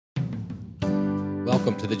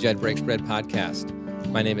Welcome to the Jed Breaks Bread podcast.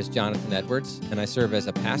 My name is Jonathan Edwards, and I serve as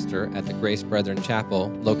a pastor at the Grace Brethren Chapel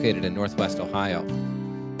located in Northwest Ohio.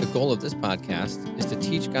 The goal of this podcast is to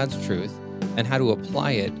teach God's truth and how to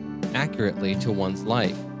apply it accurately to one's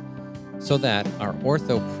life so that our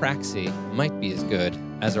orthopraxy might be as good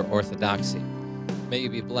as our orthodoxy. May you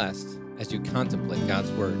be blessed as you contemplate God's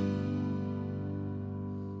Word.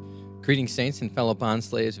 Greetings, saints and fellow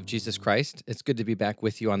bondslaves of Jesus Christ. It's good to be back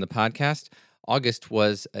with you on the podcast. August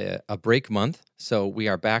was a break month, so we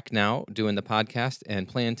are back now doing the podcast and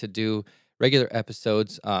plan to do regular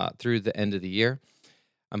episodes through the end of the year.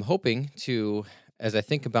 I'm hoping to, as I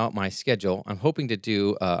think about my schedule, I'm hoping to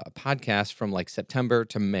do a podcast from like September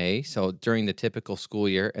to May, so during the typical school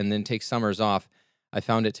year, and then take summers off. I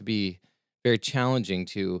found it to be very challenging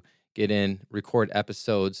to get in, record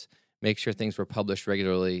episodes, make sure things were published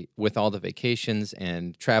regularly with all the vacations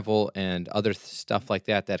and travel and other stuff like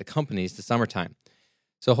that that accompanies the summertime.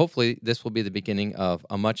 So hopefully this will be the beginning of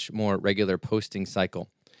a much more regular posting cycle.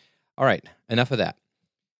 All right, enough of that.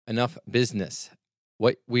 Enough business.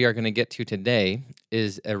 What we are going to get to today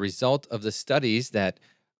is a result of the studies that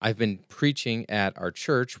I've been preaching at our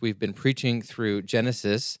church. We've been preaching through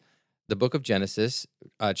Genesis, the book of Genesis,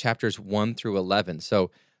 chapters 1 through 11. So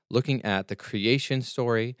looking at the creation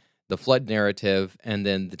story, the flood narrative, and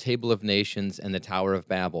then the Table of Nations and the Tower of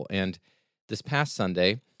Babel. And this past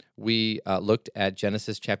Sunday, we looked at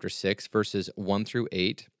Genesis chapter 6, verses 1 through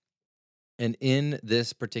 8. And in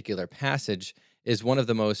this particular passage is one of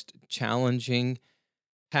the most challenging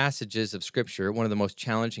passages of Scripture, one of the most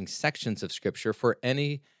challenging sections of Scripture for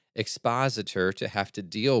any expositor to have to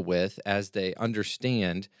deal with as they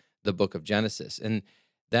understand the book of Genesis. And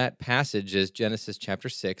that passage is Genesis chapter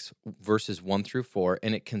 6, verses 1 through 4,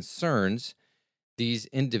 and it concerns these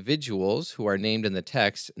individuals who are named in the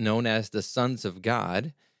text, known as the sons of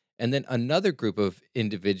God, and then another group of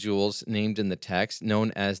individuals named in the text,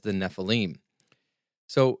 known as the Nephilim.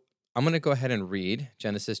 So I'm going to go ahead and read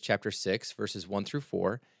Genesis chapter 6, verses 1 through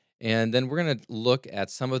 4, and then we're going to look at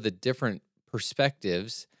some of the different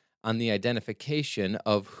perspectives on the identification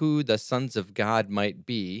of who the sons of God might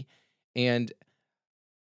be, and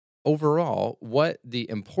overall, what the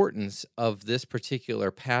importance of this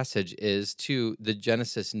particular passage is to the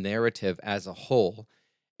Genesis narrative as a whole,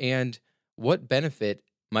 and what benefit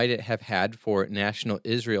might it have had for national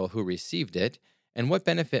Israel who received it, and what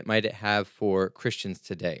benefit might it have for Christians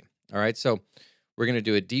today. All right, so we're going to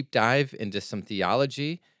do a deep dive into some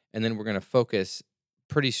theology, and then we're going to focus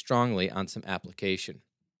pretty strongly on some application.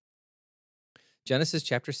 Genesis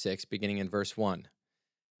chapter 6, beginning in verse 1.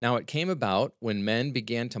 Now it came about when men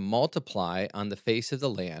began to multiply on the face of the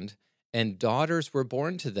land, and daughters were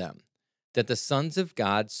born to them, that the sons of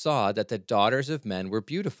God saw that the daughters of men were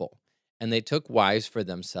beautiful, and they took wives for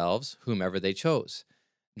themselves, whomever they chose.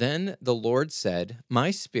 Then the Lord said, My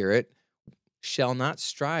spirit shall not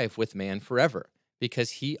strive with man forever,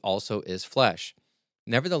 because he also is flesh.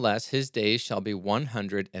 Nevertheless, his days shall be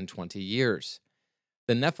 120 years.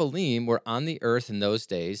 The Nephilim were on the earth in those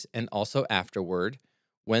days, and also afterward,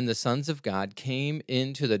 when the sons of God came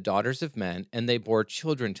into the daughters of men, and they bore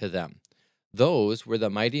children to them. Those were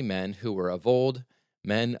the mighty men who were of old,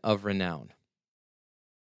 men of renown.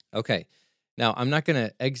 Okay, now I'm not going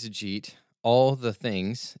to exegete all the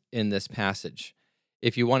things in this passage.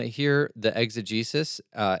 If you want to hear the exegesis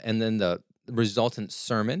and then the resultant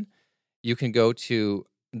sermon, you can go to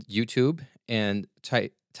YouTube and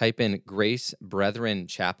type in Grace Brethren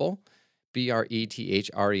Chapel,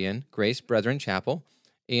 Brethren, Grace Brethren Chapel.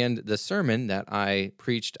 And the sermon that I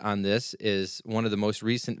preached on this is one of the most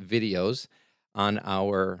recent videos on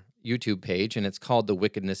our YouTube page, and it's called The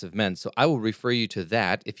Wickedness of Men. So I will refer you to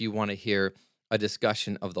that if you want to hear a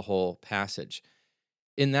discussion of the whole passage.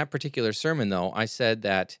 In that particular sermon, though, I said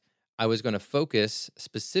that I was going to focus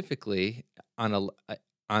specifically on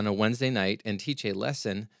a Wednesday night and teach a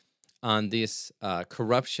lesson on this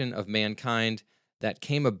corruption of mankind that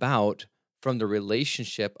came about from the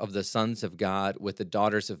relationship of the sons of God with the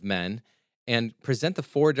daughters of men, and present the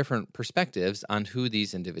four different perspectives on who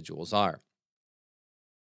these individuals are.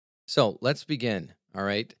 So let's begin, all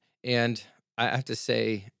right? And I have to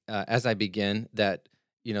say, as I begin, that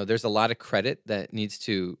there's a lot of credit that needs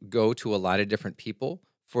to go to a lot of different people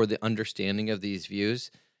for the understanding of these views.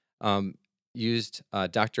 Used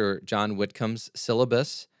Dr. John Whitcomb's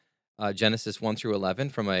syllabus, Genesis 1 through 11,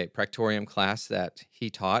 from a Practorium class that he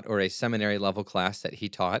taught, or a seminary level class that he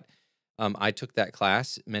taught. I took that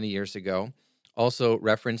class many years ago. Also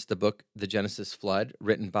referenced the book, The Genesis Flood,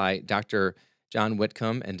 written by Dr. John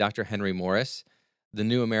Whitcomb and Dr. Henry Morris, the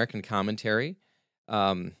New American Commentary,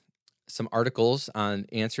 some articles on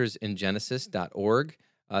answersingenesis.org,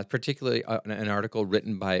 particularly an article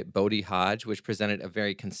written by Bodie Hodge, which presented a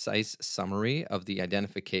very concise summary of the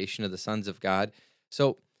identification of the sons of God.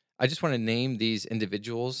 So I just want to name these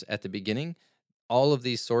individuals at the beginning. All of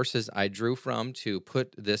these sources I drew from to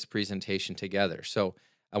put this presentation together. So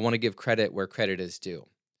I want to give credit where credit is due.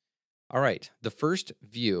 All right, the first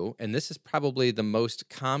view, and this is probably the most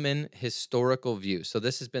common historical view. So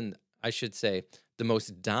this has been, I should say, the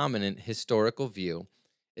most dominant historical view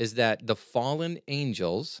is that the fallen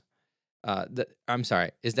angels,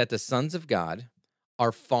 is that the sons of God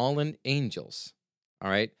are fallen angels.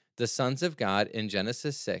 All right, the sons of God in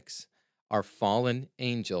Genesis 6 are fallen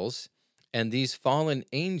angels, and these fallen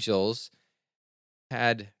angels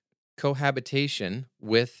had cohabitation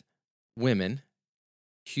with women,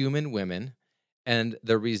 human women, and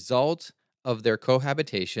the result of their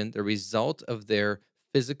cohabitation, the result of their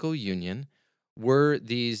physical union, were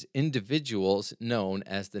these individuals known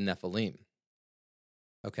as the Nephilim.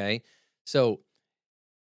 Okay, so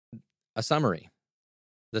a summary: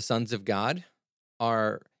 the sons of God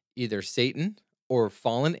are either Satan or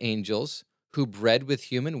fallen angels who bred with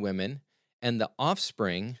human women, and the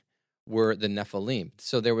offspring were the Nephilim.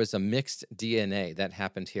 So there was a mixed DNA that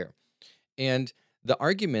happened here. And the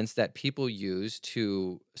arguments that people use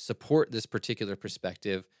to support this particular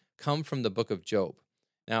perspective come from the book of Job.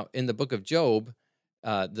 Now, in the book of Job,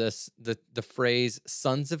 the phrase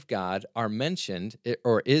 "sons of God" are mentioned,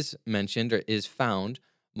 or is mentioned, or is found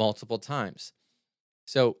multiple times.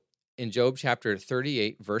 So, in Job chapter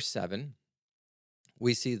 38, verse 7,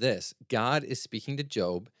 we see this: God is speaking to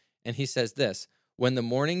Job, and he says this: "When the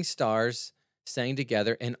morning stars sang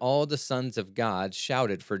together, and all the sons of God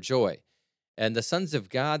shouted for joy." And the sons of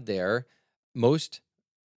God there, most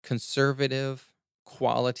conservative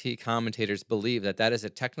quality commentators believe that that is a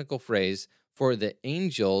technical phrase for the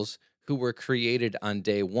angels who were created on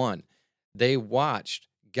day one. They watched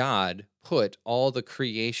God put all the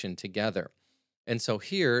creation together. And so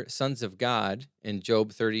here, sons of God in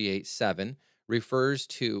Job 38:7 refers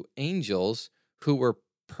to angels who were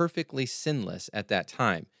perfectly sinless at that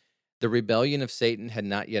time. The rebellion of Satan had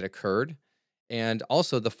not yet occurred, and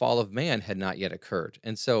also the fall of man had not yet occurred.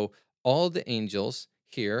 And so all the angels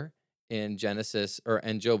here in Genesis or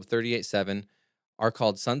in Job 38:7 are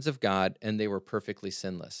called sons of God, and they were perfectly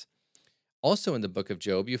sinless. Also in the book of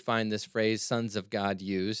Job, you find this phrase "sons of God"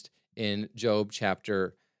 used in Job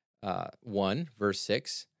chapter 1, verse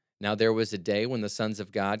 6. Now there was a day when the sons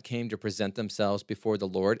of God came to present themselves before the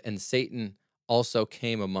Lord, and Satan also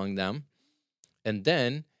came among them. And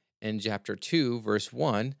then in chapter 2, verse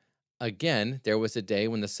 1, again, there was a day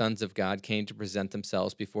when the sons of God came to present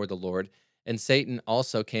themselves before the Lord, and Satan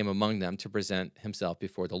also came among them to present himself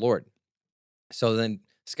before the Lord. So then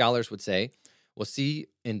scholars would say, well, see,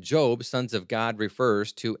 in Job, sons of God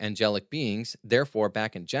refers to angelic beings. Therefore,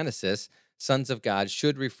 back in Genesis, sons of God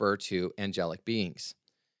should refer to angelic beings.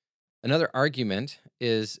 Another argument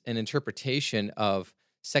is an interpretation of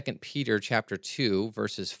 2 Peter chapter 2,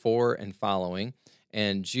 verses 4 and following,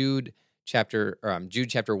 and Jude chapter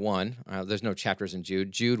 1. There's no chapters in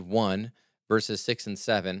Jude. Jude 1, verses 6 and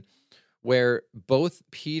 7, where both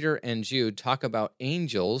Peter and Jude talk about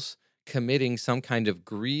angels committing some kind of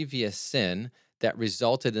grievous sin that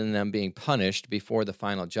resulted in them being punished before the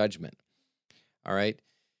final judgment. All right.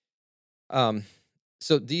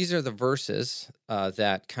 So these are the verses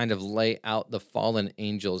that kind of lay out the fallen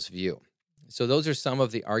angels' view. So those are some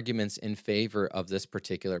of the arguments in favor of this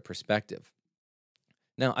particular perspective.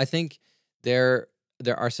 Now, I think there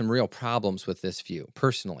are some real problems with this view.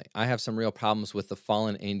 Personally, I have some real problems with the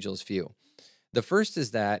fallen angels' view. The first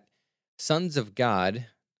is that sons of God,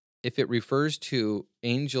 if it refers to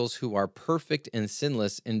angels who are perfect and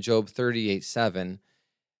sinless in Job 38:7,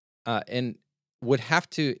 and would have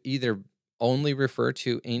to either only refer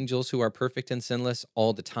to angels who are perfect and sinless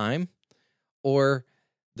all the time, or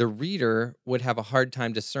the reader would have a hard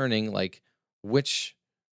time discerning like which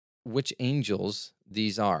angels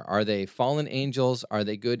these are. Are they fallen angels? Are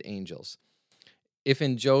they good angels? If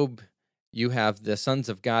in Job you have the sons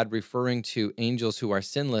of God referring to angels who are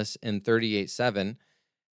sinless in 38:7,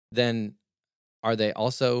 then are they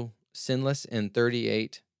also sinless in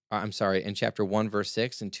in chapter 1, verse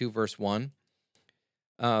 6 and 2, verse 1?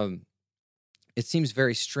 It seems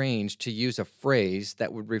very strange to use a phrase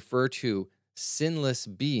that would refer to sinless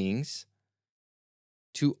beings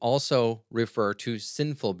to also refer to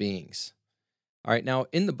sinful beings. All right, now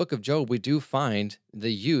in the book of Job, we do find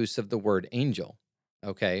the use of the word angel,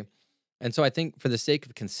 okay? And so I think for the sake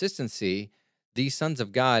of consistency, these sons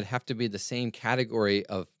of God have to be the same category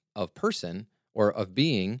of person or of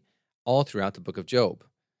being all throughout the book of Job.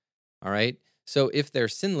 All right. So if they're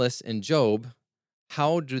sinless in Job,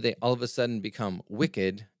 how do they all of a sudden become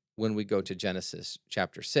wicked when we go to Genesis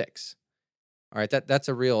chapter 6? All right, that's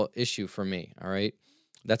a real issue for me. All right,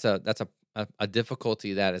 that's a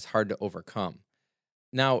difficulty that is hard to overcome.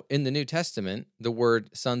 Now, in the New Testament, the word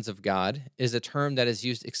sons of God is a term that is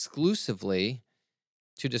used exclusively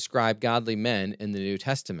to describe godly men in the New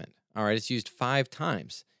Testament. All right, it's used 5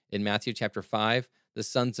 times. In Matthew chapter 5, the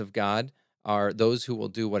sons of God are those who will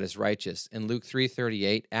do what is righteous. In Luke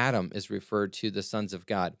 3:38, Adam is referred to the sons of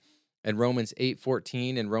God. In Romans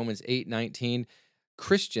 8:14 and Romans 8:19,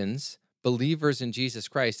 Christians, believers in Jesus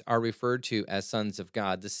Christ, are referred to as sons of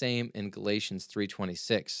God. The same in Galatians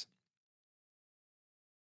 3:26.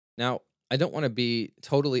 Now, I don't want to be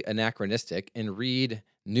totally anachronistic and read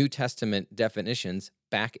New Testament definitions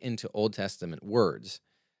back into Old Testament words,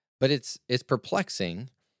 but it's perplexing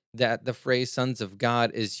that the phrase sons of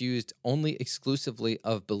God is used only exclusively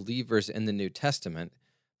of believers in the New Testament,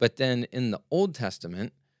 but then in the Old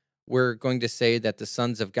Testament, we're going to say that the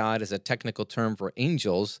sons of God is a technical term for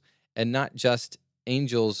angels, and not just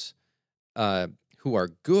angels uh, who are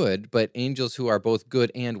good, but angels who are both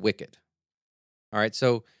good and wicked. All right,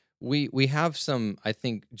 so we have some, I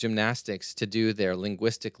think, gymnastics to do there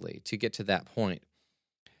linguistically to get to that point.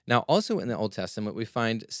 Now, also in the Old Testament, we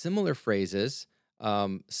find similar phrases,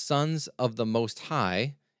 sons of the Most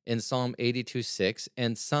High in Psalm 82:6,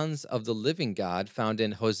 and sons of the living God found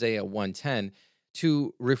in Hosea 1:10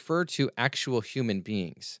 to refer to actual human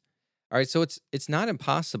beings. All right, so it's not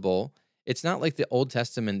impossible. It's not like the Old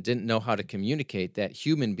Testament didn't know how to communicate that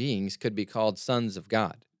human beings could be called sons of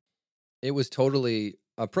God. It was totally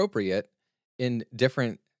appropriate in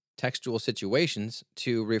different textual situations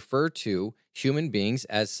to refer to human beings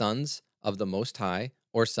as sons of the Most High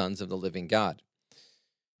or sons of the living God.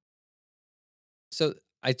 So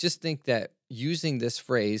I just think that using this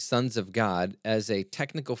phrase, sons of God, as a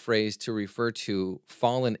technical phrase to refer to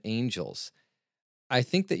fallen angels, I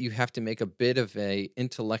think that you have to make a bit of a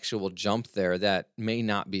intellectual jump there that may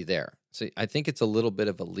not be there. So I think it's a little bit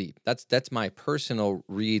of a leap. That's my personal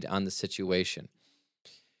read on the situation.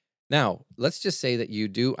 Now, let's just say that you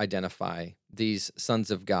do identify these sons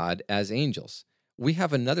of God as angels. We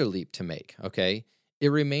have another leap to make, okay? It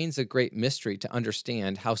remains a great mystery to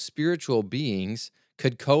understand how spiritual beings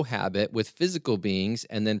could cohabit with physical beings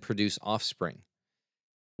and then produce offspring.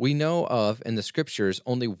 We know of in the scriptures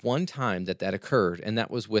only one time that that occurred, and that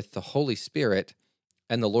was with the Holy Spirit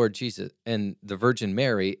and the Lord Jesus and the Virgin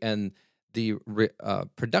Mary, and the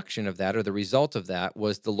production of that, or the result of that,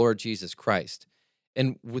 was the Lord Jesus Christ,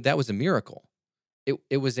 and that was a miracle. It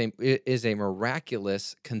is a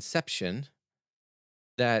miraculous conception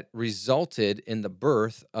that resulted in the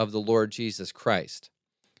birth of the Lord Jesus Christ.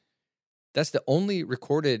 That's the only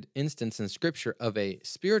recorded instance in Scripture of a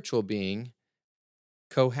spiritual being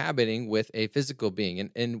cohabiting with a physical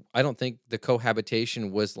being. And I don't think the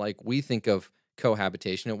cohabitation was like we think of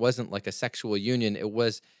cohabitation. It wasn't like a sexual union. It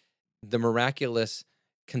was the miraculous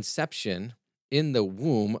conception in the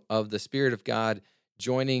womb of the Spirit of God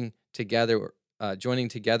joining together,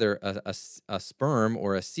 a sperm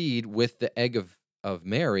or a seed with the egg of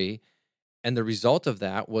Mary, and the result of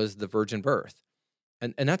that was the virgin birth.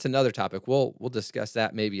 And that's another topic. We'll discuss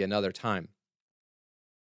that maybe another time.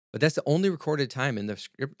 But that's the only recorded time in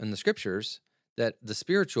the scriptures that the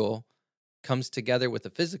spiritual comes together with the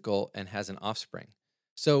physical and has an offspring.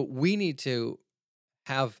 So we need to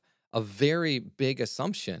have a very big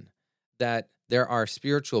assumption that there are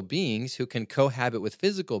spiritual beings who can cohabit with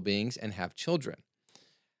physical beings and have children.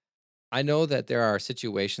 I know that there are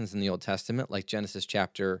situations in the Old Testament, like Genesis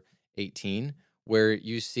chapter 18, where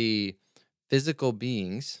you see physical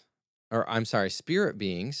beings, or I'm sorry, spirit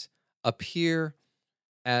beings appear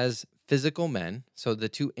as physical men. So the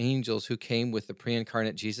two angels who came with the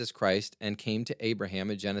pre-incarnate Jesus Christ and came to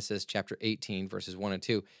Abraham in Genesis chapter 18, verses 1 and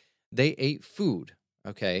 2, they ate food,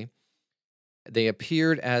 okay? They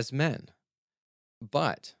appeared as men.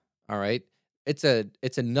 But, all right, it's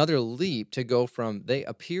another leap to go from they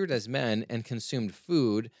appeared as men and consumed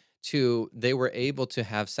food to they were able to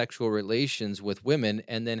have sexual relations with women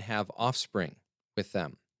and then have offspring with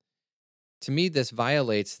them. To me, this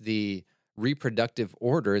violates the reproductive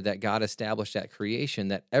order that God established at creation,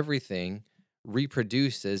 that everything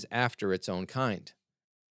reproduces after its own kind.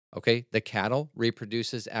 Okay, the cattle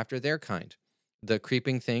reproduces after their kind. The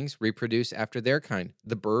creeping things reproduce after their kind.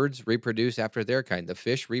 The birds reproduce after their kind. The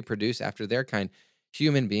fish reproduce after their kind.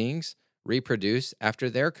 Human beings reproduce after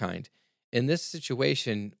their kind. In this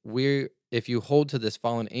situation, if you hold to this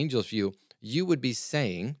fallen angels view, you would be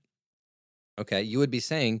saying, okay, you would be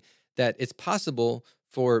saying that it's possible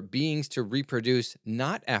for beings to reproduce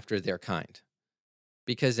not after their kind,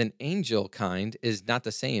 because an angel kind is not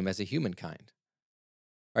the same as a human kind.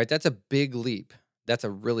 Right? That's a big leap. That's a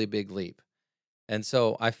really big leap. And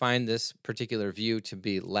so I find this particular view to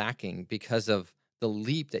be lacking because of the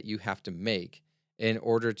leap that you have to make in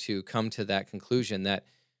order to come to that conclusion that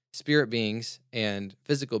spirit beings and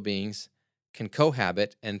physical beings can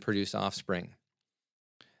cohabit and produce offspring.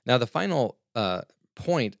 Now, the final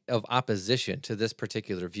point of opposition to this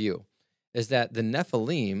particular view is that the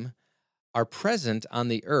Nephilim are present on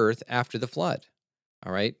the earth after the flood.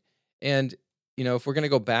 All right. And, if we're going to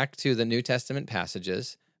go back to the New Testament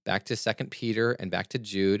passages, back to Second Peter and back to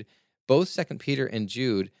Jude, both Second Peter and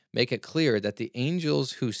Jude make it clear that the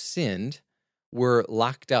angels who sinned were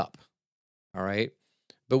locked up. All right.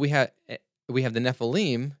 But we have the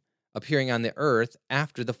Nephilim appearing on the earth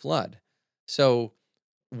after the flood. So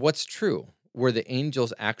what's true? Were the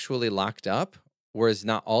angels actually locked up? Was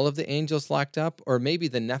not all of the angels locked up? Or maybe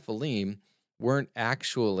the Nephilim weren't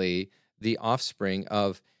actually the offspring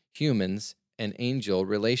of humans and angel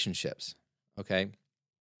relationships. Okay.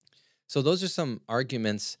 So those are some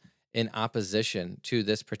arguments in opposition to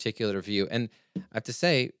this particular view. And I have to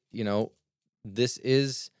say, this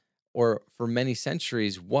is, or for many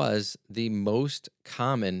centuries was, the most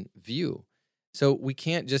common view. So we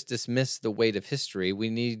can't just dismiss the weight of history.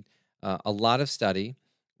 We need a lot of study.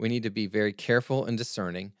 We need to be very careful and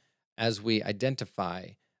discerning as we identify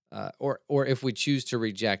or if we choose to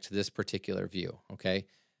reject this particular view. Okay.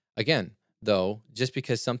 Again, though, just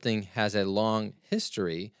because something has a long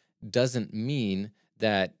history doesn't mean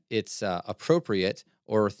that it's appropriate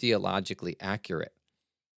or theologically accurate.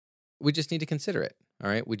 We just need to consider it. All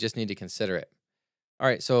right. We just need to consider it. All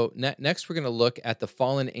right. So next, we're going to look at the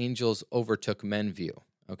fallen angels overtook men view.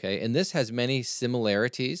 Okay. And this has many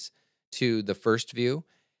similarities to the first view.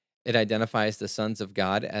 It identifies the sons of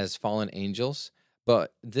God as fallen angels.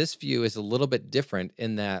 But this view is a little bit different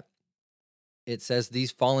in that it says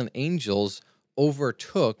these fallen angels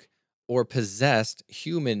overtook or possessed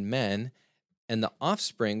human men, and the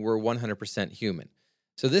offspring were 100% human.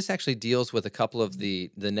 So this actually deals with a couple of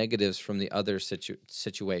the negatives from the other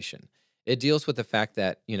situation. It deals with the fact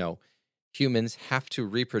that, humans have to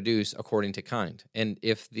reproduce according to kind. And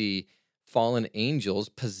if the fallen angels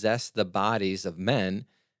possess the bodies of men,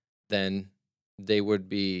 then they would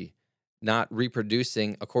be not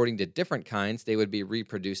reproducing according to different kinds, they would be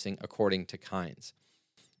reproducing according to kinds.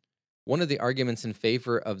 One of the arguments in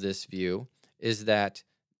favor of this view is that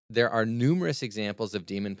there are numerous examples of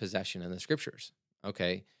demon possession in the scriptures.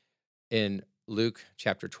 Okay. In Luke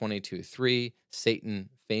chapter 22:3, Satan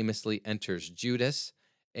famously enters Judas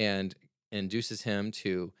and induces him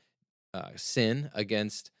to sin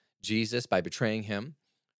against Jesus by betraying him.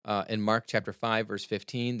 In Mark chapter 5, verse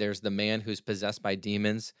 15, there's the man who's possessed by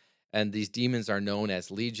demons, and these demons are known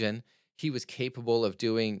as Legion. He was capable of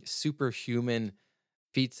doing superhuman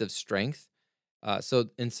feats of strength. So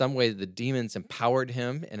in some way, the demons empowered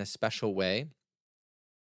him in a special way.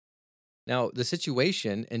 Now, the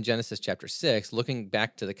situation in Genesis chapter 6, looking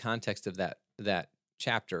back to the context of that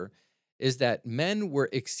chapter, is that men were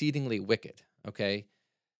exceedingly wicked, okay?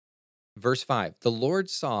 Verse 5, the Lord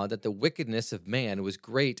saw that the wickedness of man was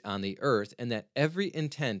great on the earth, and that every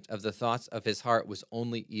intent of the thoughts of his heart was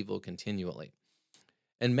only evil continually.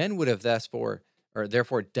 And men would have therefore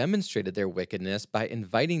demonstrated their wickedness by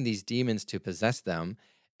inviting these demons to possess them,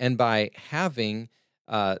 and by having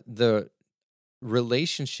the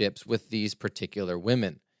relationships with these particular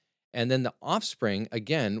women. And then the offspring,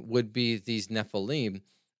 again, would be these Nephilim,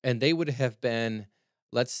 and they would have been,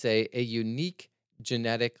 let's say, a unique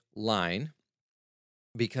genetic line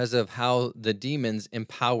because of how the demons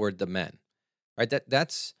empowered the men. Right?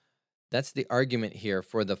 That's the argument here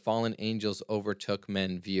for the fallen angels overtook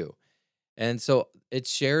men view. And so it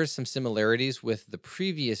shares some similarities with the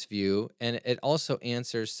previous view, and it also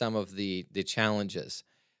answers some of the challenges.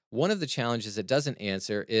 One of the challenges it doesn't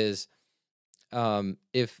answer is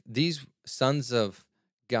if these sons of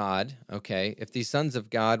God, if these sons of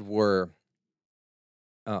God were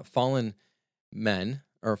fallen men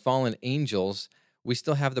or fallen angels, we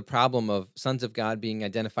still have the problem of sons of God being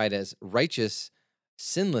identified as righteous,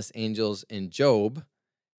 sinless angels in Job,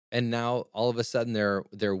 and now all of a sudden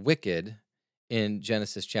they're wicked in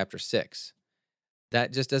Genesis chapter 6.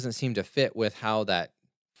 That just doesn't seem to fit with how that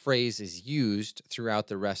phrase is used throughout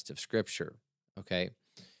the rest of Scripture, okay?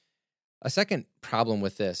 A second problem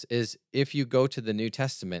with this is if you go to the New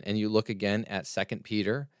Testament and you look again at Second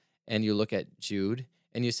Peter and you look at Jude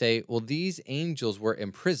and you say, well, these angels were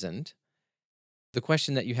imprisoned, the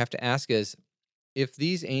question that you have to ask is, if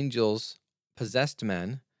these angels possessed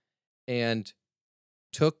men and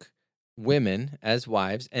took women as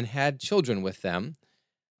wives and had children with them.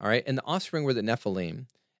 All right. And the offspring were the Nephilim.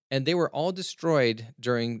 And they were all destroyed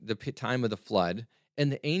during the time of the flood.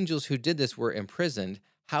 And the angels who did this were imprisoned.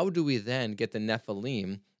 How do we then get the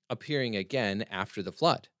Nephilim appearing again after the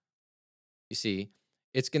flood? You see,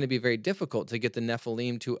 it's going to be very difficult to get the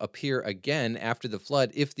Nephilim to appear again after the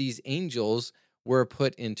flood if these angels were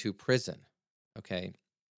put into prison. Okay.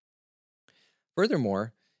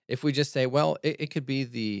 Furthermore, if we just say, well, it could be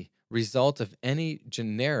the result of any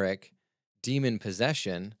generic demon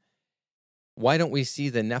possession, why don't we see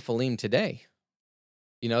the Nephilim today?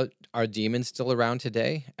 Are demons still around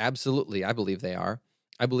today? Absolutely. I believe they are.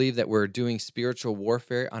 I believe that we're doing spiritual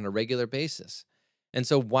warfare on a regular basis. And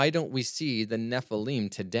so why don't we see the Nephilim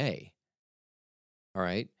today? All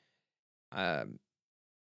right. Um,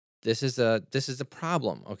 this is a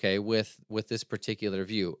problem, okay, with this particular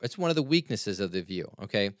view. It's one of the weaknesses of the view,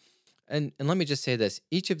 okay? And let me just say this.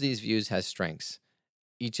 Each of these views has strengths.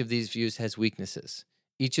 Each of these views has weaknesses.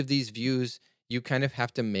 Each of these views, you kind of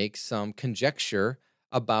have to make some conjecture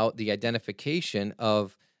about the identification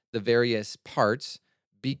of the various parts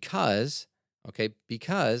because,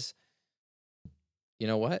 because you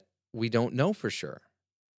know what? We don't know for sure.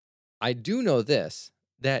 I do know this,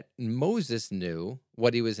 that Moses knew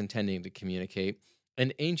what he was intending to communicate,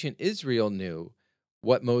 and ancient Israel knew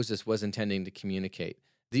what Moses was intending to communicate.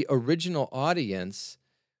 The original audience,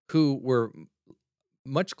 who were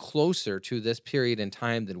much closer to this period in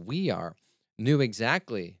time than we are, knew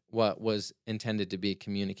exactly what was intended to be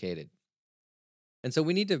communicated. And so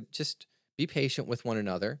we need to just be patient with one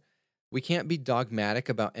another. We can't be dogmatic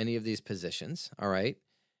about any of these positions, all right?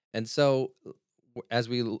 And so as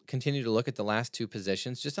we continue to look at the last two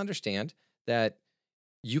positions, just understand that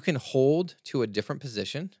you can hold to a different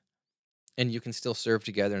position and you can still serve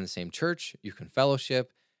together in the same church. You can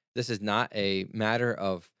fellowship. This is not a matter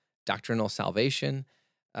of doctrinal salvation.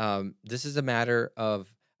 This is a matter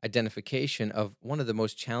of identification of one of the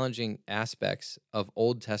most challenging aspects of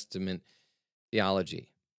Old Testament theology.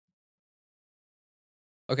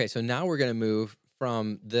 Okay, so now we're going to move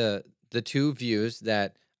from the two views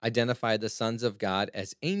that identify the sons of God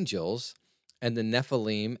as angels and the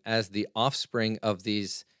Nephilim as the offspring of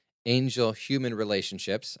these angel-human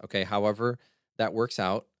relationships. Okay, however that works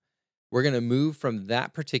out, we're going to move from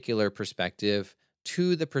that particular perspective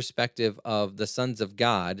to the perspective of the sons of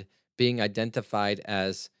God being identified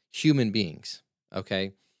as human beings.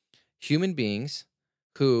 Okay, human beings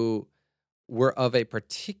who were of a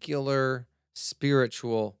particular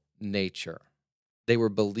spiritual nature. They were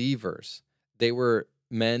believers. They were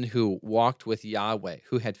men who walked with Yahweh,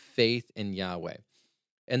 who had faith in Yahweh.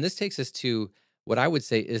 And this takes us to what I would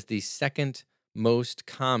say is the second most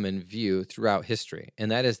common view throughout history,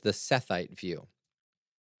 and that is the Sethite view.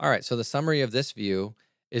 All right, so the summary of this view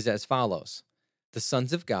is as follows. The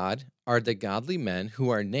sons of God are the godly men who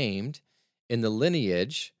are named in the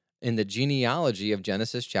lineage, in the genealogy of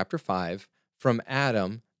Genesis chapter 5, from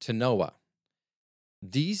Adam to Noah.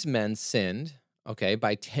 These men sinned,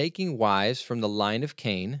 by taking wives from the line of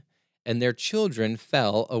Cain, and their children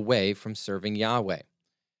fell away from serving Yahweh.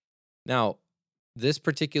 Now, this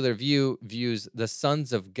particular view views the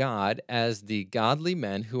sons of God as the godly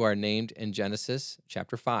men who are named in Genesis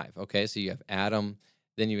chapter 5. Okay, so you have Adam,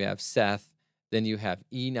 then you have Seth, then you have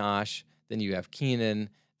Enosh, then you have Kenan,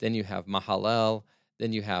 then you have Mahalalel,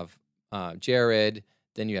 then you have Jared,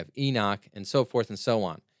 then you have Enoch, and so forth and so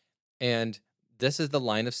on. And this is the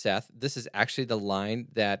line of Seth. This is actually the line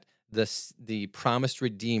that the promised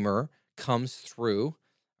Redeemer comes through.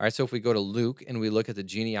 All right, so if we go to Luke and we look at the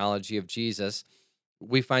genealogy of Jesus,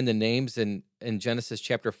 we find the names in Genesis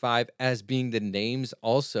chapter 5 as being the names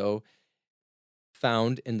also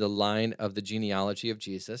found in the line of the genealogy of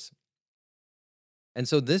Jesus. And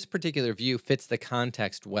so this particular view fits the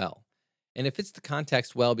context well. And it fits the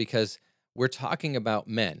context well because we're talking about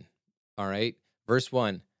men, all right? Verse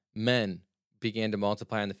 1, men began to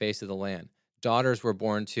multiply on the face of the land. Daughters were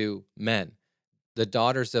born to men. The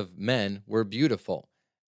daughters of men were beautiful.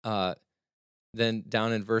 Then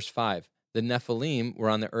down in verse 5, the Nephilim were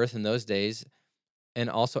on the earth in those days, and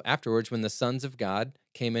also afterwards when the sons of God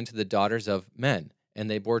came into the daughters of men, and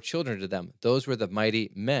they bore children to them. Those were the mighty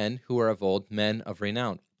men who are of old, men of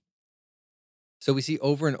renown. So we see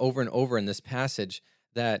over and over and over in this passage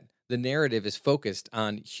that the narrative is focused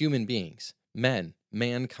on human beings, men,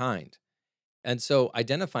 mankind. And so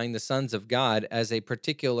identifying the sons of God as a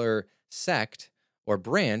particular sect or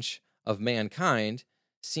branch of mankind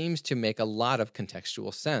seems to make a lot of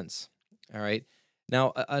contextual sense. All right.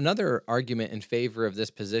 Now, another argument in favor of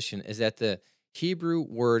this position is that the Hebrew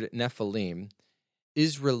word Nephilim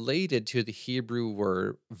is related to the Hebrew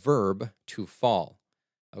word verb to fall.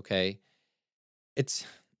 Okay. It's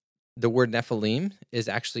the word Nephilim is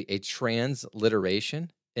actually a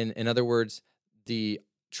transliteration. In other words, the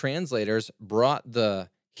translators brought the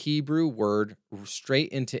Hebrew word straight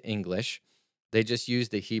into English. They just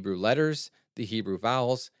used the Hebrew letters, the Hebrew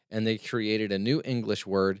vowels, and they created a new English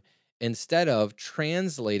word instead of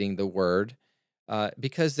translating the word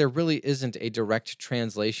because there really isn't a direct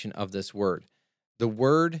translation of this word. The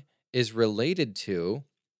word is related to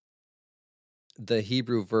the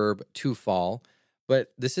Hebrew verb to fall,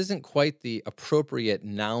 but this isn't quite the appropriate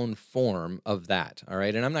noun form of that. All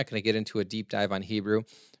right, and I'm not going to get into a deep dive on Hebrew,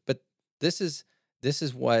 but this is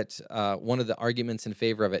what one of the arguments in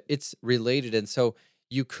favor of it. It's related, and so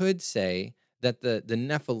you could say that the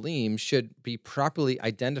Nephilim should be properly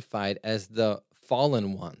identified as the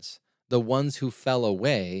fallen ones, the ones who fell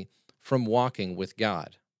away from walking with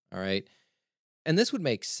God. All right, and this would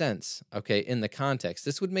make sense. Okay, in the context,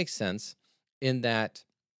 this would make sense in that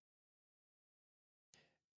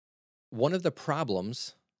one of the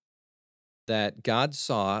problems that God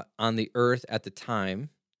saw on the earth at the time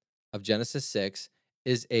of Genesis 6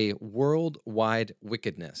 is a worldwide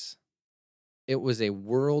wickedness. It was a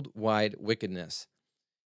worldwide wickedness.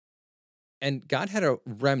 And God had a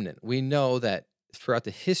remnant. We know that throughout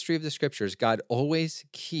the history of the scriptures, God always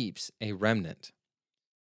keeps a remnant.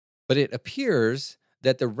 But it appears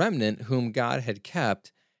that the remnant whom God had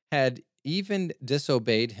kept had even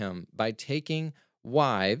disobeyed him by taking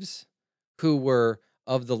wives who were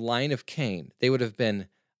of the line of Cain. They would have been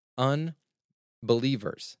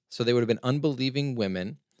unbelievers. So they would have been unbelieving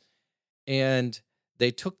women, and they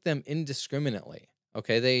took them indiscriminately.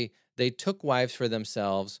 Okay, they took wives for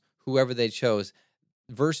themselves, whoever they chose.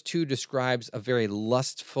 Verse 2 describes a very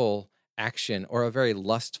lustful action or a very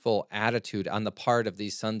lustful attitude on the part of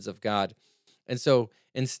these sons of God. And so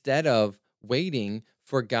instead of waiting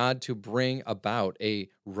for God to bring about a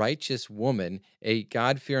righteous woman, a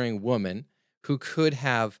God-fearing woman who could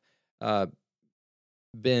have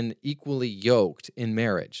been equally yoked in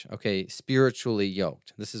marriage, okay, spiritually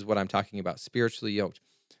yoked. This is what I'm talking about, spiritually yoked.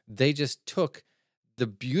 They just took the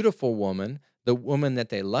beautiful woman, the woman that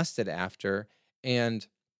they lusted after, and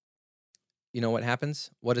you know what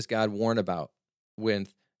happens? What does God warn about when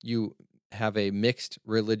you have a mixed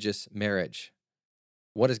religious marriage?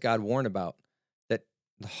 What does God warn about? That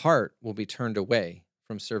the heart will be turned away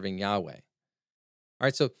from serving Yahweh. All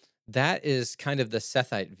right, so that is kind of the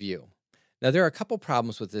Sethite view. Now, there are a couple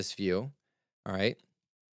problems with this view. All right.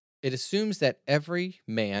 It assumes that every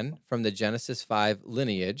man from the Genesis 5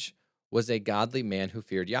 lineage was a godly man who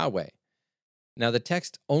feared Yahweh. Now, the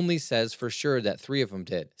text only says for sure that three of them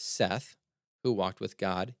did: Seth, who walked with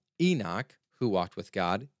God; Enoch, who walked with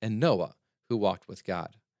God; and Noah, who walked with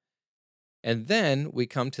God. And then we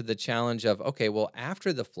come to the challenge of, okay, well,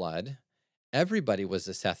 after the flood, everybody was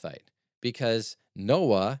a Sethite because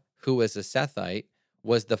Noah, who was a Sethite,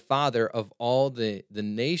 was the father of all the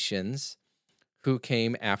nations who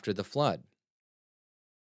came after the flood.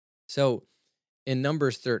 So in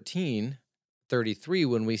Numbers 13:33,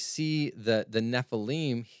 when we see the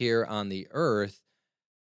Nephilim here on the earth,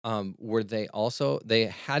 were they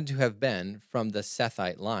had to have been from the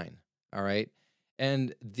Sethite line, all right?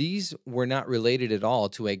 And these were not related at all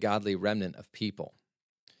to a godly remnant of people.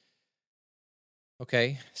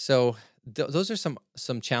 Okay, so those are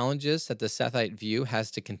some challenges that the Sethite view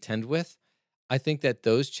has to contend with. I think that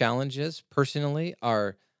those challenges personally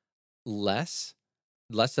are less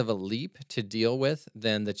of a leap to deal with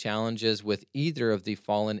than the challenges with either of the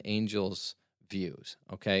fallen angels views.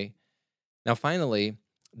 Okay, now finally,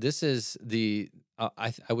 this is the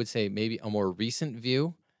I would say maybe a more recent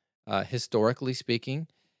view, historically speaking.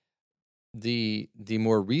 The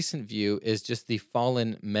more recent view is just the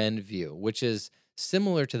fallen men view, which is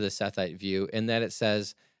similar to the Sethite view in that it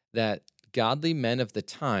says that godly men of the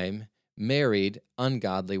time married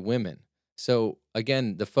ungodly women. So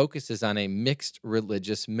again, the focus is on a mixed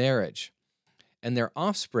religious marriage, and their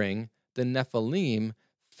offspring, the Nephilim,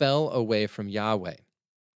 fell away from Yahweh.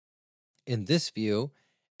 In this view,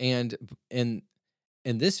 and in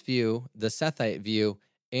this view, the Sethite view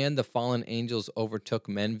and the fallen angels overtook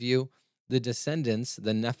men view, the descendants,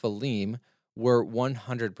 the Nephilim, were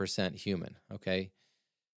 100% human, okay?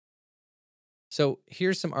 So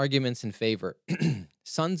here's some arguments in favor.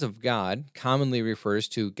 Sons of God commonly refers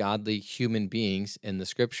to godly human beings in the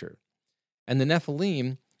scripture. And the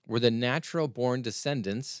Nephilim were the natural born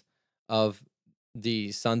descendants of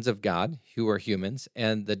the sons of God, who are humans,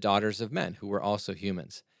 and the daughters of men, who were also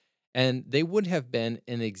humans. And they would have been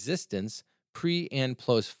in existence pre and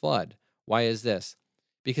post flood. Why is this?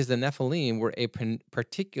 because the Nephilim were a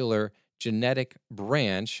particular genetic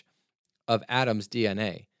branch of Adam's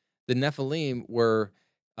DNA. The Nephilim were,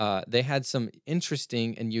 they had some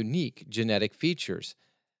interesting and unique genetic features.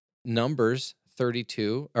 Numbers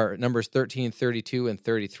 32, or Numbers 13, 32, and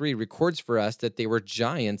 33 records for us that they were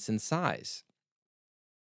giants in size.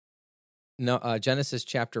 No, Genesis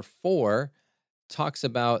chapter 4 talks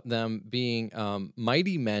about them being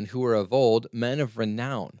mighty men who were of old, men of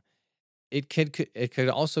renown. It could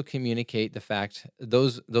also communicate the fact,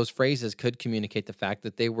 those phrases could communicate the fact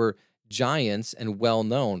that they were giants and well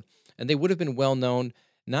known, and they would have been well known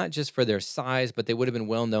not just for their size, but they would have been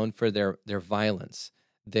well known for their violence,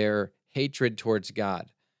 their hatred towards God.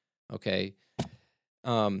 Okay,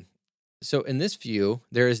 um, so in this view,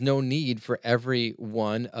 there is no need for every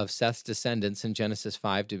one of Seth's descendants in Genesis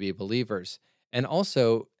 5 to be believers. And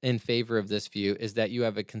also in favor of this view is that you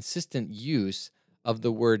have a consistent use of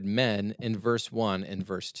the word men in verse 1 and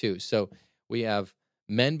verse 2. So we have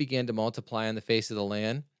men began to multiply on the face of the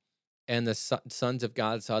land, and the sons of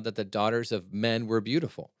God saw that the daughters of men were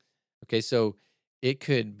beautiful. Okay, so it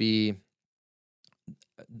could be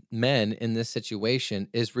men in this situation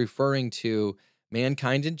is referring to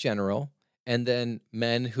mankind in general, and then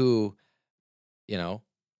men who, you know,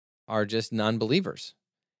 are just non-believers,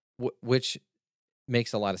 which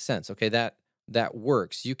makes a lot of sense. Okay, that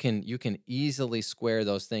works. You can easily square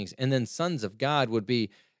those things. And then sons of God would be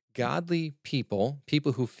godly people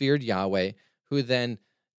who feared Yahweh, who then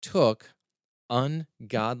took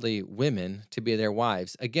ungodly women to be their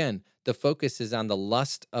wives. Again, the focus is on the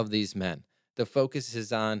lust of these men. The focus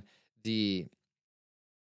is on the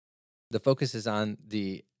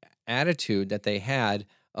the attitude that they had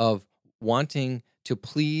of wanting to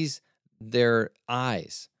please their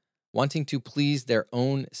eyes, wanting to please their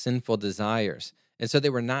own sinful desires. And so they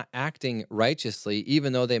were not acting righteously,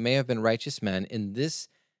 even though they may have been righteous men. In this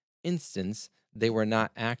instance, they were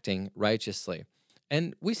not acting righteously.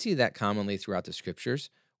 And we see that commonly throughout the scriptures.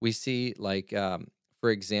 We see, like, for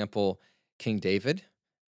example, King David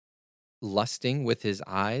lusting with his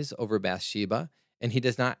eyes over Bathsheba, and he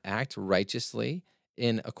does not act righteously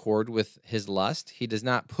in accord with his lust. He does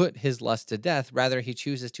not put his lust to death. Rather, he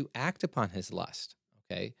chooses to act upon his lust.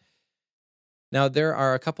 Okay. Now, there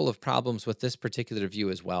are a couple of problems with this particular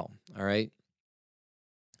view as well. All right.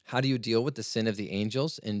 How do you deal with the sin of the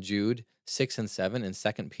angels in Jude 6 and 7 and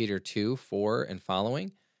 2 Peter 2, 4 and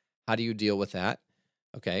following? How do you deal with that?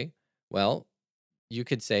 Okay. Well, you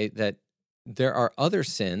could say that there are other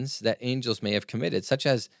sins that angels may have committed, such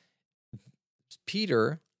as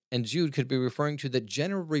Peter and Jude could be referring to the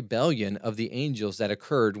general rebellion of the angels that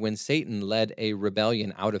occurred when Satan led a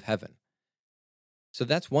rebellion out of heaven. So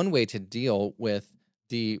that's one way to deal with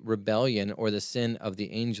the rebellion or the sin of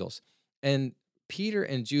the angels. And Peter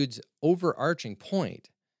and Jude's overarching point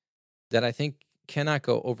that I think cannot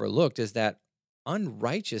go overlooked is that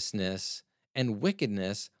unrighteousness and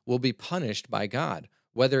wickedness will be punished by God,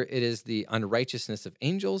 whether it is the unrighteousness of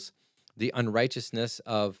angels, the unrighteousness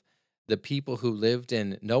of the people who lived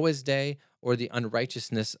in Noah's day, or the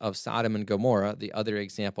unrighteousness of Sodom and Gomorrah, the other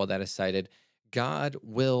example that is cited. God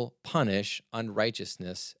will punish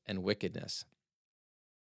unrighteousness and wickedness.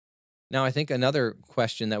 Now, I think another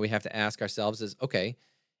question that we have to ask ourselves is, okay,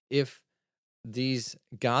 if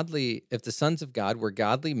if the sons of God were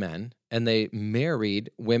godly men and they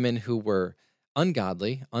married women who were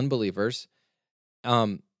ungodly, unbelievers,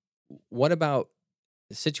 um, what about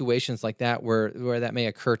situations like that where that may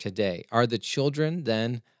occur today? Are the children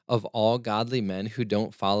then of all godly men who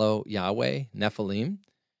don't follow Yahweh Nephilim?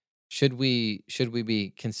 Should we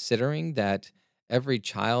be considering that every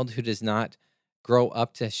child who does not grow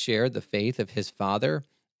up to share the faith of his father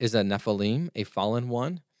is a Nephilim, a fallen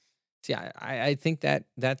one? See, I think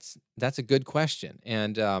that's a good question,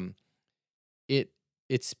 and it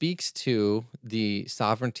it speaks to the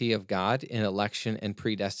sovereignty of God in election and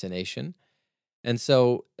predestination, and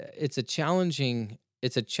so it's a challenging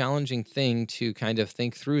thing to kind of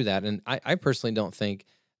think through that. And I personally don't think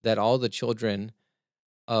that all the children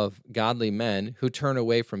of godly men who turn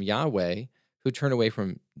away from Yahweh, who turn away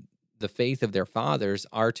from the faith of their fathers,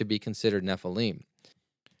 are to be considered Nephilim.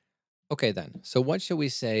 Okay, then. So, what should we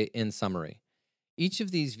say in summary? Each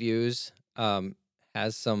of these views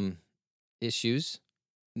has some issues.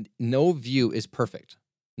 No view is perfect.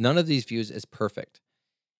 None of these views is perfect.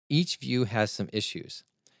 Each view has some issues.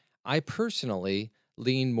 I personally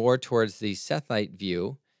lean more towards the Sethite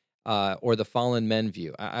view or the fallen men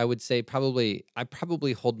view. I would say I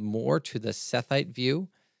probably hold more to the Sethite view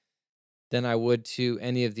than I would to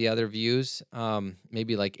any of the other views.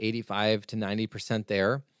 Maybe like 85 to 90%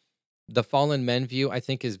 there. The fallen men view, I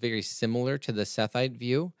think, is very similar to the Sethite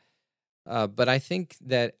view. But I think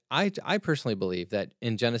that I personally believe that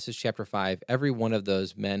in Genesis chapter 5, every one of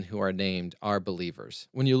those men who are named are believers.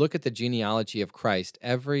 When you look at the genealogy of Christ,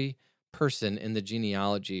 every person in the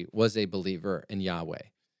genealogy was a believer in Yahweh.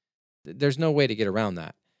 There's no way to get around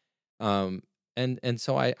that. And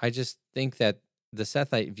so I just think that the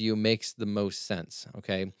Sethite view makes the most sense.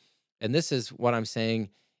 Okay, and this is what I'm saying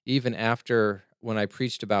even after when I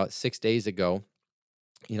preached about 6 days ago.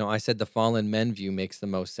 I said the fallen men view makes the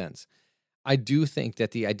most sense. I do think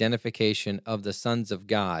that the identification of the sons of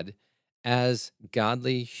God as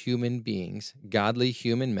godly human beings, godly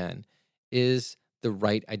human men, is the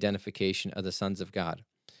right identification of the sons of God.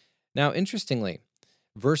 Now, interestingly,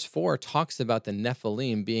 verse 4 talks about the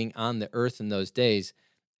Nephilim being on the earth in those days.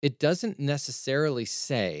 It doesn't necessarily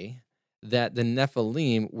say that the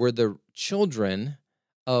Nephilim were the children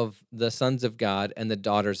of the sons of God and the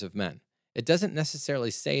daughters of men. It doesn't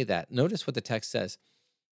necessarily say that. Notice what the text says.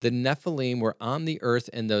 The Nephilim were on the earth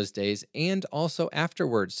in those days and also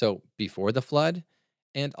afterward. So before the flood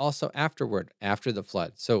and also afterward, after the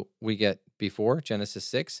flood. So we get before Genesis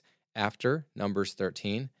 6, after Numbers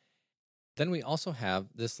 13. Then we also have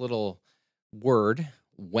this little word,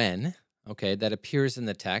 when, okay, that appears in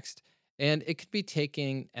the text, and it could be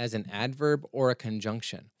taken as an adverb or a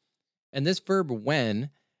conjunction. And this verb when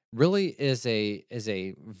really is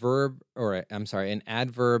a verb or an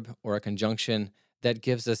adverb or a conjunction that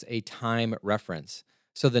gives us a time reference.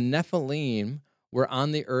 So the Nephilim were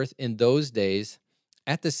on the earth in those days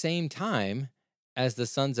at the same time as the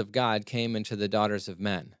sons of God came into the daughters of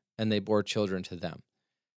men and they bore children to them.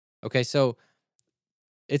 Okay, so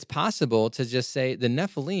it's possible to just say the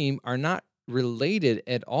Nephilim are not related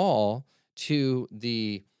at all to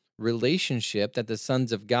the relationship that the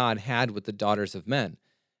sons of God had with the daughters of men.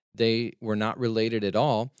 They were not related at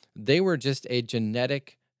all. They were just a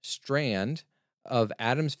genetic strand of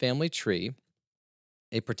Adam's family tree,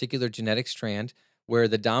 a particular genetic strand where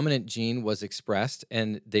the dominant gene was expressed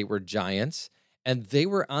and they were giants. And they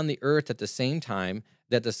were on the earth at the same time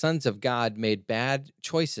that the sons of God made bad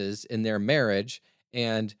choices in their marriage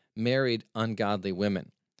and married ungodly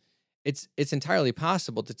women. It's entirely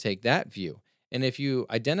possible to take that view. And if you don't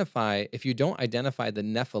identify the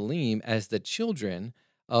Nephilim as the children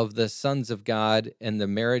of the sons of God and the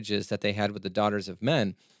marriages that they had with the daughters of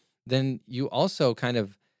men, then you also kind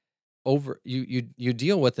of you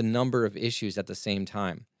deal with a number of issues at the same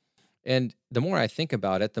time. And the more I think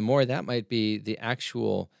about it, the more that might be the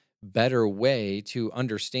actual better way to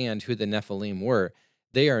understand who the Nephilim were.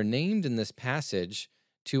 They are named in this passage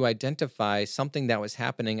to identify something that was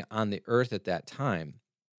happening on the earth at that time.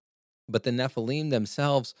 But the Nephilim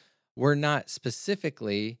themselves were not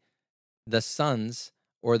specifically the sons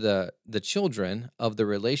or the children of the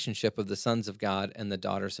relationship of the sons of God and the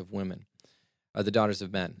daughters of women, or the daughters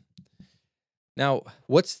of men. Now,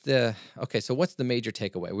 what's the major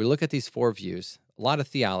takeaway? We look at these four views, a lot of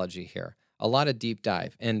theology here, a lot of deep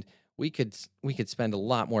dive, and we could spend a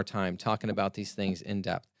lot more time talking about these things in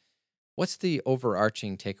depth. What's the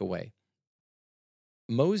overarching takeaway?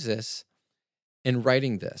 Moses, in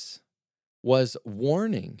writing this, was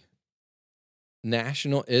warning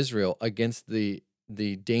national Israel against the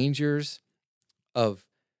dangers of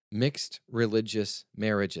mixed religious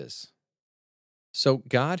marriages. So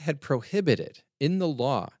God had prohibited in the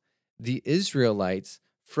law the Israelites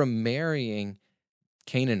from marrying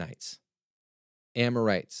Canaanites,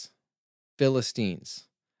 Amorites, Philistines,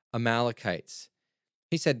 Amalekites.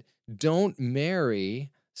 He said, don't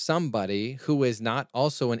marry somebody who is not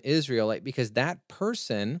also an Israelite, because that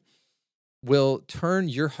person will turn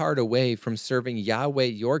your heart away from serving Yahweh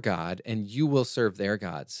your God, and you will serve their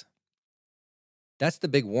gods. That's the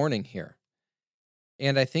big warning here.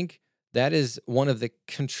 And I think that is one of the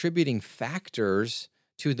contributing factors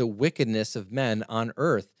to the wickedness of men on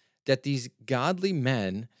earth, that these godly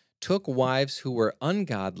men took wives who were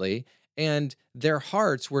ungodly and their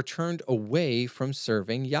hearts were turned away from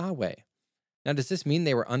serving Yahweh. Now, does this mean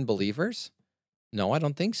they were unbelievers? No, I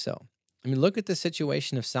don't think so. I mean, look at the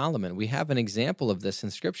situation of Solomon. We have an example of this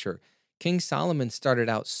in Scripture. King Solomon started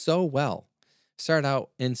out so well, started out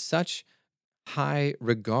in such high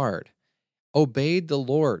regard, obeyed the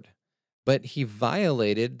Lord, but he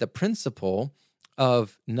violated the principle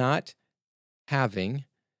of not having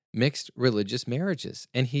mixed religious marriages.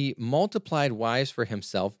 And he multiplied wives for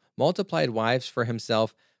himself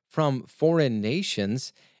from foreign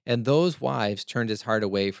nations, and those wives turned his heart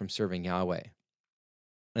away from serving Yahweh.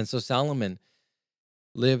 And so Solomon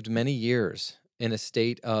lived many years in a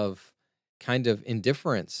state of kind of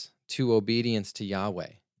indifference to obedience to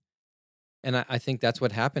Yahweh. And I think that's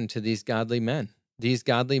what happened to these godly men. These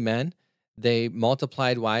godly men, they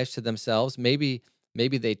multiplied wives to themselves. Maybe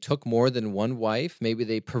they took more than one wife. Maybe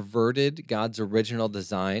they perverted God's original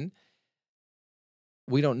design.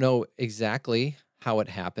 We don't know exactly how it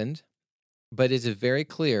happened, but it is very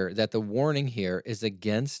clear that the warning here is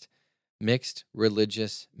against mixed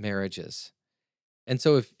religious marriages. And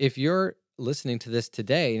so if you're listening to this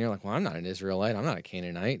today and you're like, well, I'm not an Israelite, I'm not a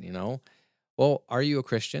Canaanite, well, are you a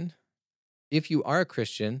Christian? If you are a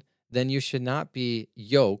Christian, then you should not be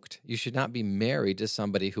yoked. You should not be married to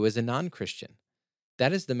somebody who is a non-Christian.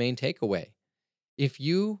 That is the main takeaway. If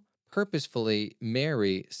you purposefully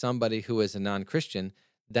marry somebody who is a non-Christian,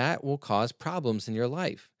 that will cause problems in your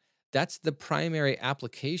life. That's the primary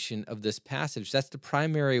application of this passage. That's the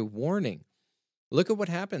primary warning. Look at what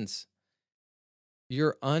happens.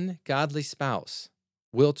 Your ungodly spouse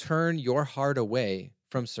will turn your heart away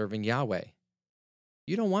from serving Yahweh.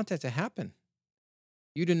 You don't want that to happen.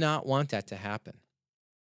 You do not want that to happen.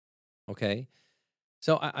 Okay?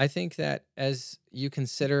 So I think that as you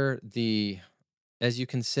consider the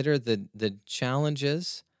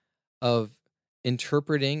challenges of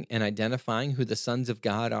interpreting and identifying who the sons of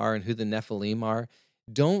God are and who the Nephilim are,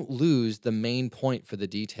 don't lose the main point for the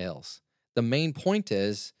details. The main point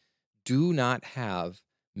is, do not have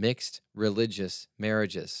mixed religious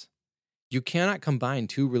marriages. You cannot combine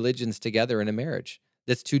two religions together in a marriage.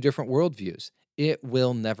 That's two different worldviews. It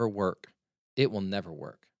will never work. It will never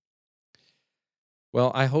work.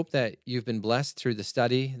 Well, I hope that you've been blessed through the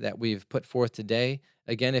study that we've put forth today.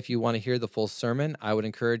 Again, if you want to hear the full sermon, I would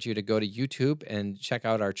encourage you to go to YouTube and check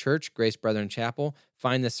out our church, Grace Brethren Chapel.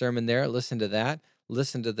 Find the sermon there, listen to that,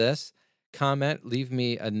 listen to this, comment, leave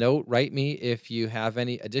me a note, write me if you have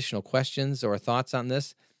any additional questions or thoughts on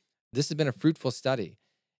this. This has been a fruitful study.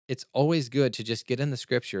 It's always good to just get in the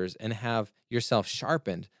scriptures and have yourself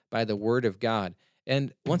sharpened by the word of God.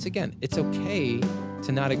 And once again, it's okay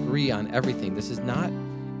to not agree on everything. This is not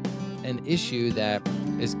an issue that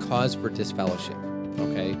is cause for disfellowship,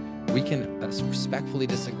 okay? We can respectfully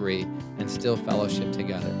disagree and still fellowship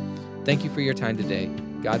together. Thank you for your time today.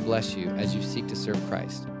 God bless you as you seek to serve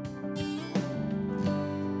Christ.